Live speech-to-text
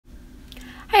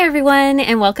Hi everyone,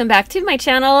 and welcome back to my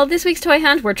channel. This week's Toy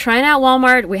Hunt, we're trying out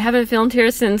Walmart. We haven't filmed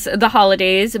here since the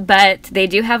holidays, but they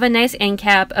do have a nice end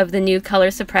cap of the new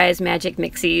Color Surprise Magic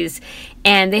Mixies,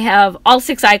 and they have all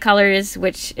 6 eye colors,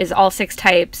 which is all 6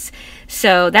 types.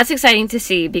 So that's exciting to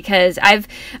see because I've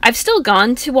still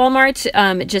gone to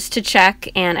Walmart just to check,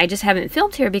 and I just haven't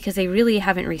filmed here because they really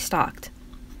haven't restocked.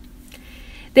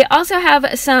 They also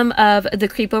have some of the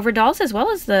Creepover dolls as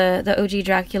well as the OG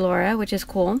Draculaura, which is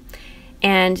cool.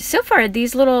 And so far,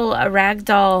 these little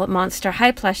ragdoll monster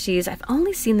high plushies, I've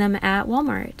only seen them at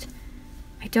Walmart.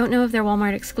 I don't know if they're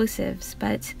Walmart exclusives,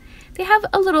 but they have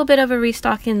a little bit of a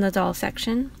restock in the doll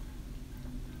section.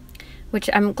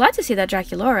 Which I'm glad to see that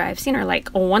Draculaura. I've seen her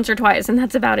like once or twice, and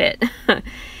that's about it.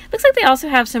 Looks like they also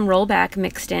have some rollback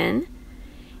mixed in.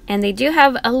 And they do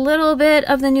have a little bit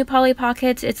of the new Polly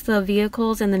Pockets. It's the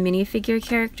vehicles and the minifigure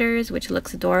characters, which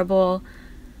looks adorable.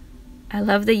 I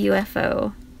love the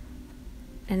UFO.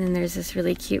 And then there's this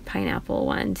really cute pineapple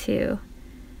one too,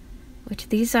 which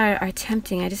these are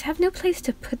tempting. I just have no place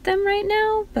to put them right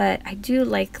now, but I do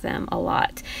like them a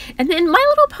lot. And then My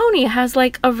Little Pony has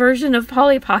like a version of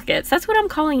Polly Pockets. That's what I'm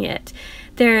calling it.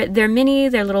 They're mini,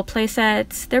 they're little play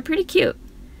sets. They're pretty cute.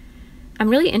 I'm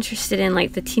really interested in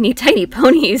like the teeny tiny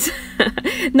ponies,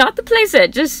 not the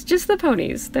playset, just the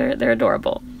ponies. They're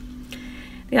adorable.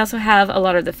 They also have a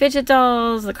lot of the fidget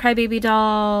dolls, the crybaby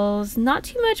dolls, not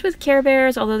too much with Care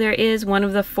Bears, although there is one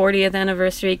of the 40th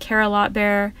anniversary Care-a-Lot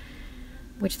Bear,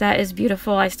 which that is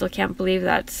beautiful. I still can't believe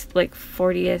that's like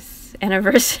 40th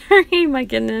anniversary. My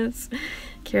goodness.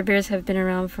 Care Bears have been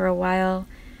around for a while.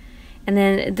 And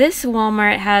then this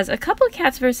Walmart has a couple of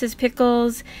Cats vs.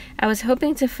 Pickles. I was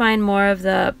hoping to find more of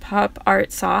the Pop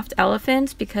Art Soft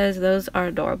elephants because those are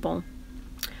adorable.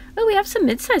 Oh, we have some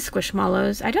mid-sized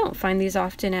Squishmallows. I don't find these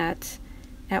often at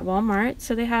Walmart,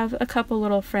 so they have a couple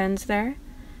little friends there.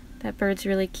 That bird's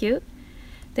really cute.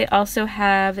 They also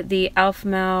have the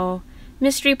Aphamu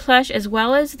mystery plush as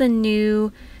well as the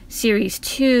new Series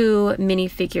 2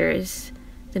 minifigures,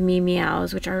 the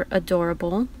Meows, which are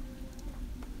adorable.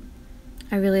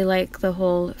 I really like the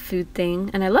whole food thing,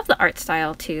 and I love the art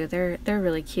style too. They're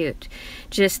really cute.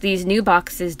 Just these new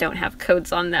boxes don't have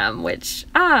codes on them, which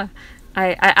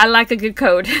I like a good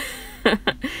code.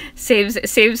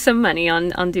 saves some money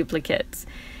on duplicates.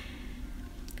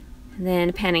 And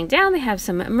then panning down, they have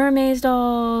some mermaid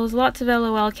dolls, lots of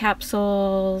LOL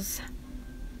capsules.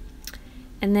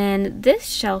 And then this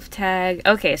shelf tag,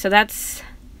 okay, so that's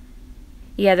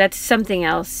something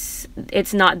else.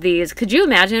 It's not these. Could you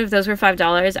imagine if those were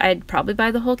 $5? I'd probably buy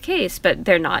the whole case, but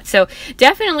they're not. So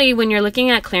definitely when you're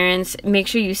looking at clearance, make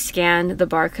sure you scan the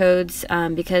barcodes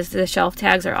because the shelf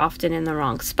tags are often in the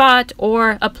wrong spot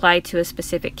or apply to a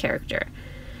specific character.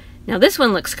 Now this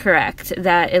one looks correct,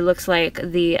 that it looks like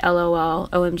the LOL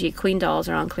OMG Queen dolls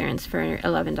are on clearance for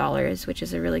 $11, which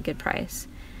is a really good price.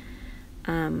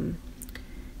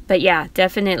 But yeah,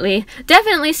 definitely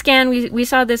scan. We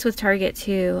saw this with Target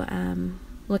too,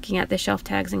 looking at the shelf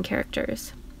tags and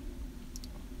characters.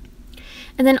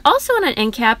 And then also on an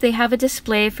end cap, they have a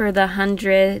display for the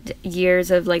 100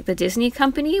 years of like the Disney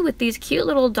company with these cute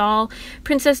little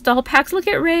princess doll packs. Look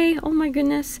at Ray. Oh my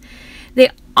goodness. They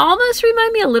almost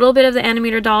remind me a little bit of the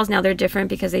animator dolls. Now they're different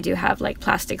because they do have like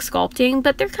plastic sculpting,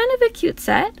 but they're kind of a cute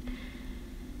set.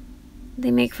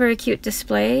 They make for a cute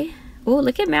display. Oh,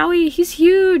 look at Maui. He's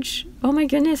huge. Oh my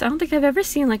goodness. I don't think I've ever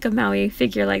seen like a Maui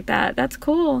figure like that. That's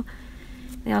cool.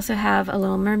 They also have a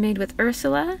little mermaid with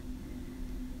Ursula.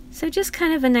 So just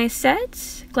kind of a nice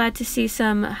set. Glad to see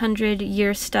some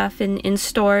 100-year stuff in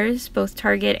stores, both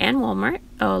Target and Walmart.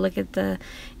 Oh, look at the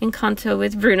Encanto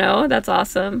with Bruno. That's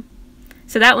awesome.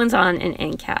 So that one's on an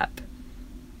end cap.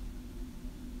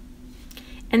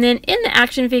 And then in the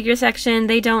action figure section,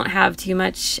 they don't have too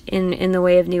much in the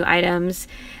way of new items.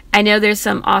 I know there's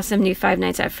some awesome new Five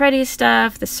Nights at Freddy's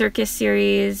stuff, the Circus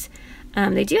series.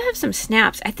 They do have some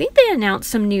Snaps. I think they announced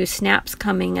some new Snaps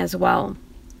coming as well,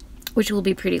 which will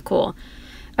be pretty cool.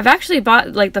 I've actually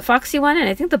bought like the Foxy one and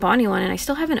I think the Bonnie one, and I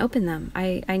still haven't opened them.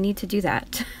 I need to do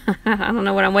that. I don't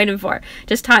know what I'm waiting for.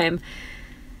 Just time.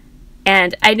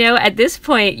 And I know at this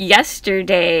point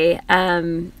yesterday, I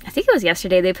think it was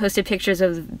yesterday, they posted pictures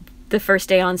of the first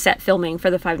day on set filming for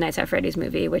the Five Nights at Freddy's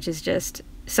movie, which is just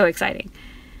so exciting.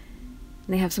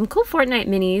 And they have some cool Fortnite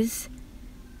minis,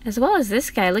 as well as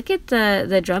this guy. Look at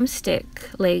the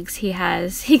drumstick legs he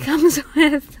has. He comes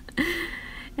with.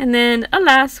 And then,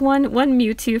 alas, one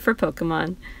Mewtwo for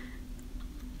Pokemon.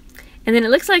 And then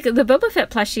it looks like the Boba Fett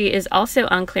plushie is also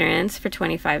on clearance for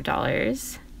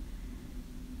 $25.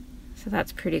 So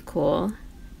that's pretty cool.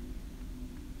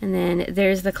 And then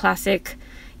there's the classic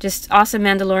Just awesome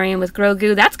Mandalorian with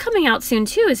Grogu. That's coming out soon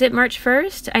too. Is it March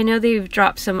 1st? I know they've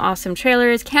dropped some awesome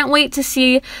trailers. Can't wait to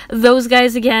see those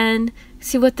guys again.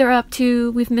 See what they're up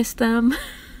to. We've missed them.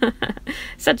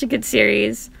 Such a good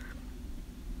series.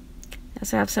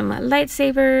 Also have some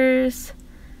lightsabers.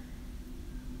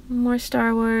 More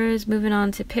Star Wars. Moving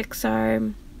on to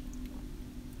Pixar.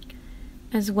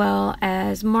 As well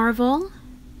as Marvel.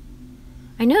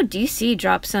 I know DC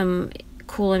dropped some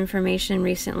cool information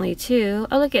recently too.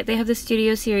 Oh, look, they have the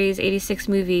Studio Series 86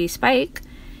 movie Spike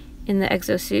in the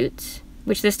exosuit,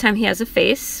 which this time he has a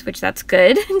face, which that's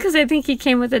good because I think he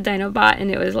came with a Dinobot and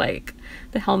it was like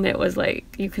the helmet was like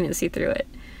you couldn't see through it.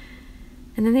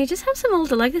 And then they just have some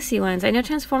old legacy ones. I know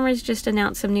Transformers just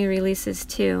announced some new releases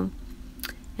too,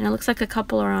 and it looks like a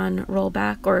couple are on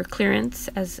rollback or clearance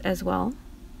as well.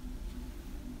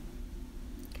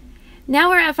 Now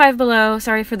we're at Five Below.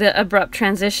 Sorry for the abrupt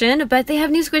transition, but they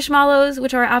have new Squishmallows,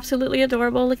 which are absolutely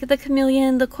adorable. Look at the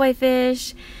chameleon, the koi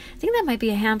fish. I think that might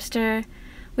be a hamster.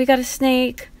 We got a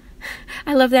snake.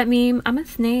 I love that meme. I'm a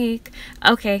snake.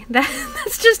 Okay,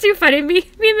 that's just too funny. Me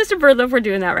and Mr. Birdlove, we're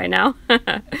doing that right now.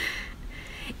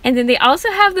 And then they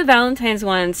also have the Valentine's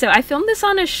one. So I filmed this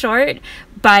on a short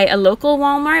by a local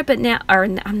Walmart, but now, or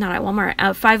I'm not at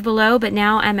Walmart, Five Below, but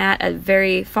now I'm at a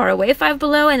very far away Five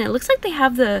Below, and it looks like they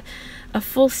have a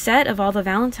full set of all the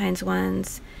Valentine's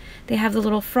ones. They have the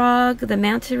little frog, the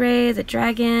manta ray, the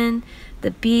dragon,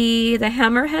 the bee, the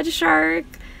hammerhead shark,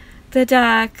 the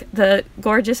duck, the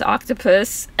gorgeous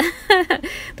octopus,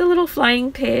 the little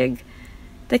flying pig,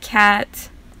 the cat.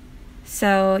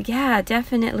 So yeah,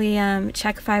 definitely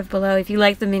check Five Below if you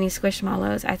like the mini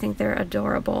Squishmallows. I think they're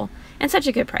adorable and such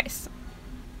a good price.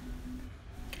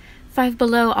 Five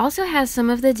Below also has some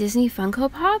of the Disney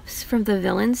Funko Pops from the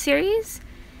Villain series.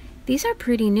 These are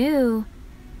pretty new.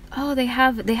 Oh, they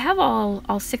have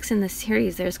all 6 in the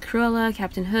series. There's Cruella,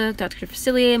 Captain Hook, Dr.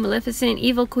 Facilier, Maleficent,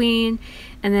 Evil Queen,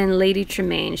 and then Lady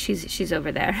Tremaine. She's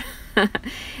over there. And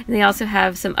they also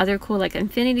have some other cool like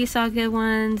Infinity Saga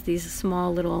ones. These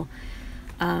small little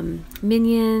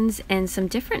minions and some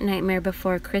different Nightmare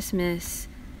Before Christmas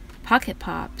Pocket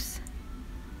Pops.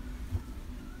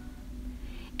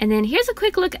 And then here's a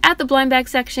quick look at the blind bag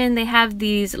section. They have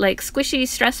these like squishy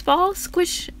stress ball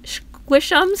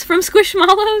squishums from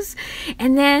Squishmallows.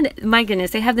 And then, my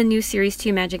goodness, they have the new Series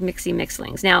 2 Magic Mixie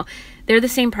Mixlings. Now, they're the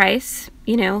same price,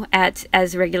 you know,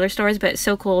 as regular stores, but it's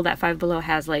so cool that Five Below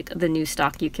has like the new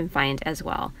stock you can find as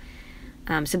well.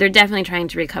 So they're definitely trying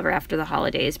to recover after the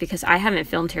holidays because I haven't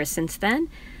filmed here since then.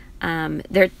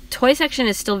 Their toy section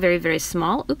is still very, very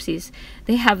small. Oopsies.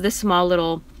 They have the small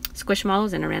little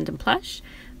Squishmallows and a random plush.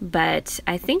 But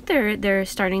I think they're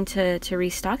starting to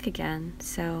restock again,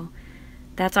 so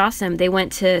that's awesome. They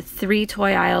went to 3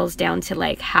 toy aisles down to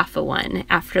like half a one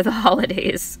after the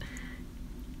holidays.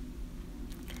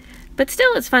 But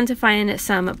still, it's fun to find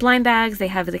some blind bags. They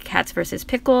have the Cats vs.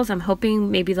 Pickles. I'm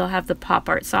hoping maybe they'll have the Pop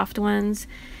Art soft ones.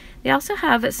 They also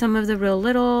have some of the Real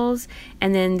Littles,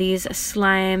 and then these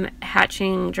slime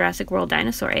hatching Jurassic World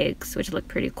dinosaur eggs, which look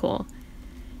pretty cool.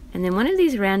 And then one of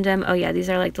these random, oh yeah, these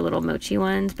are like the little mochi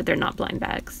ones, but they're not blind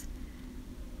bags.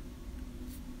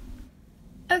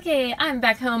 Okay, I'm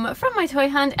back home from my toy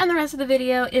hunt, and the rest of the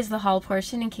video is the haul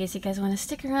portion in case you guys want to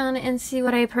stick around and see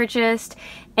what I purchased.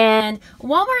 And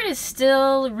Walmart is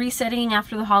still resetting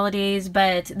after the holidays,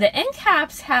 but the end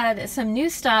caps had some new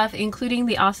stuff, including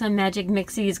the awesome Magic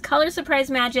Mixies Color Surprise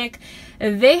Magic.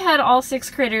 They had all 6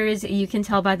 critters. You can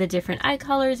tell by the different eye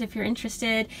colors if you're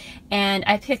interested. And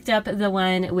I picked up the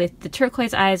one with the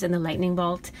turquoise eyes and the lightning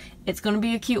bolt. It's going to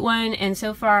be a cute one, and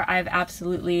so far I've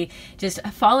absolutely just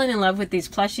fallen in love with these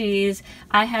plushies.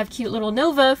 I have cute little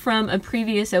Nova from a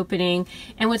previous opening,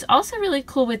 and what's also really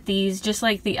cool with these, just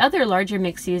like the other larger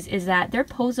Mixies, is that they're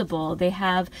posable. They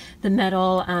have the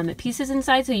metal pieces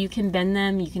inside so you can bend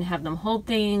them, you can have them hold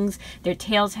things. Their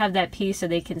tails have that piece so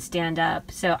they can stand up.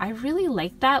 So I really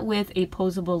like that with a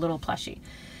posable little plushie.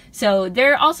 So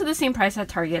they're also the same price at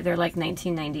Target. They're like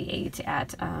 $19.98 at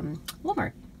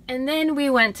Walmart. And then we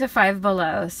went to Five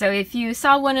Below. So if you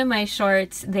saw one of my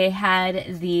shorts, they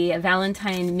had the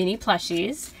Valentine mini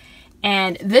plushies.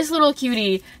 And this little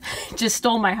cutie just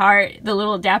stole my heart. The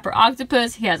little dapper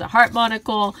octopus. He has a heart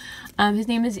monocle. His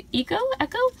name is Echo.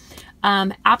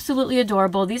 Absolutely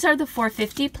adorable. These are the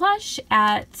 450 plush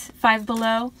at Five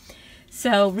Below.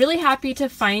 So really happy to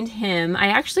find him. I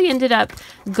actually ended up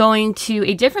going to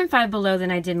a different Five Below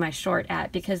than I did my short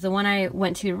at because the one I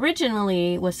went to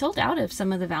originally was sold out of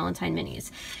some of the Valentine minis.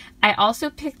 I also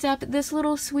picked up this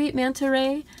little sweet manta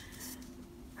ray.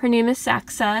 Her name is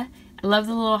Saxa. I love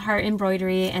the little heart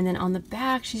embroidery, and then on the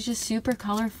back she's just super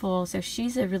colorful, so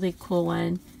she's a really cool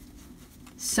one.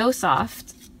 So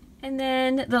soft. And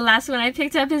then the last one I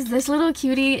picked up is this little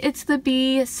cutie. It's the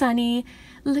bee, Sunny.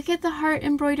 Look at the heart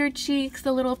embroidered cheeks,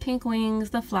 the little pink wings,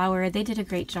 the flower. They did a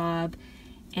great job.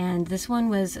 And this one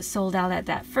was sold out at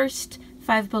that first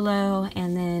Five Below,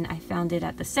 and then I found it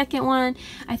at the second one.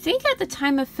 I think at the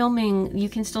time of filming, you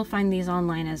can still find these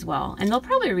online as well. And they'll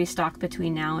probably restock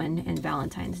between now and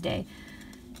Valentine's Day.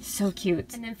 So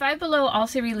cute. And then Five Below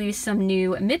also released some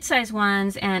new mid-size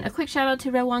ones, and a quick shout out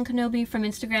to Rewan Kenobi from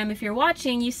Instagram. If you're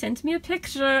watching, you sent me a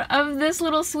picture of this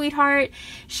little sweetheart.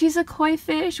 She's a koi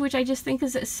fish, which I just think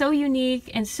is so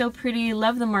unique and so pretty.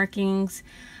 Love the markings.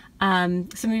 Some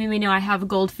of you may know I have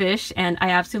goldfish and I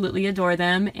absolutely adore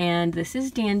them, and this is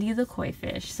Dandy the koi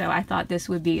fish, so I thought this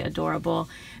would be adorable.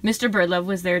 Mr. Birdlove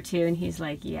was there too, and he's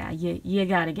like, yeah, you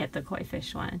gotta get the koi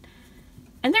fish one.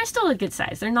 And they're still a good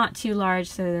size. They're not too large,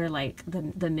 so they're like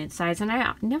the mid-size, and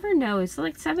I never know, it's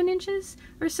like 7 inches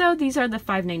or so. These are the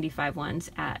 $5.95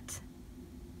 ones at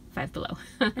Five Below.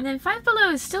 And then Five Below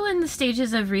is still in the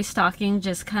stages of restocking,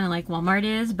 just kind of like Walmart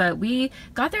is, but we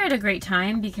got there at a great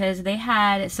time because they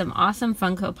had some awesome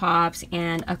Funko Pops,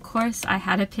 and of course I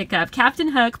had to pick up Captain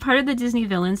Hook, part of the Disney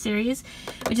Villain series,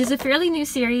 which is a fairly new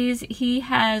series. He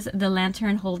has the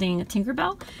lantern holding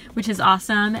Tinkerbell, which is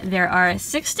awesome. There are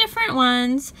 6 different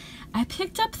ones. I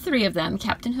picked up 3 of them.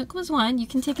 Captain Hook was one. You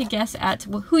can take a guess at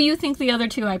who you think the other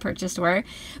 2 I purchased were.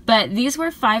 But these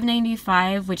were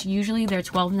 $5.95, which usually they're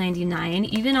 $12.99,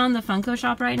 even on the Funko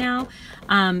shop right now.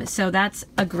 So that's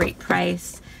a great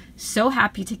price. So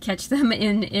happy to catch them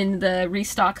in the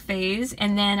restock phase.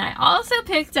 And then I also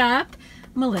picked up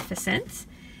Maleficent.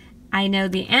 I know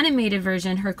the animated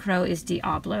version, her crow is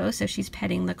Diablo, so she's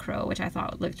petting the crow, which I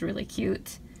thought looked really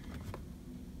cute.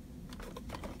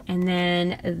 And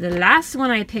then the last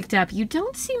one I picked up, you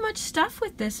don't see much stuff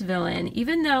with this villain,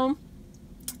 even though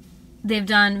they've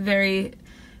done very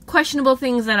questionable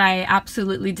things that I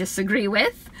absolutely disagree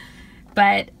with.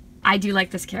 But I do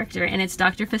like this character, and it's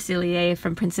Dr. Facilier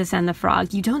from Princess and the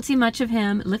Frog. You don't see much of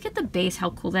him. Look at the base, how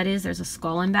cool that is. There's a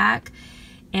skull in back.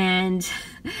 And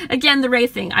again, the Ray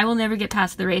thing. I will never get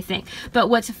past the Ray thing. But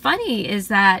what's funny is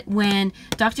that when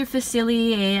Dr.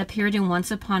 Facilier appeared in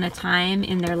Once Upon a Time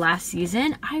in their last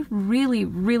season, I really,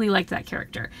 really liked that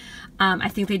character. I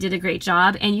think they did a great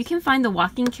job. And you can find the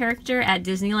walking character at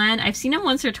Disneyland. I've seen him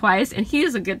once or twice, and he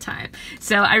is a good time.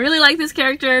 So I really like this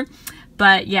character.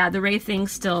 But yeah, the Ray thing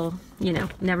still, you know,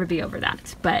 never be over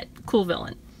that. But cool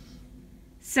villain.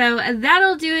 So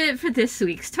that'll do it for this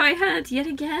week's Toy Hunt. Yet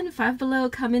again, Five Below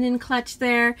coming in clutch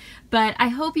there. But I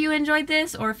hope you enjoyed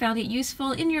this or found it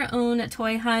useful in your own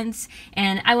toy hunts.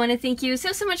 And I want to thank you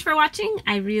so much for watching.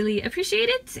 I really appreciate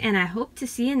it, and I hope to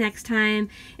see you next time.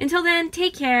 Until then,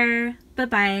 take care.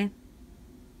 Bye-bye.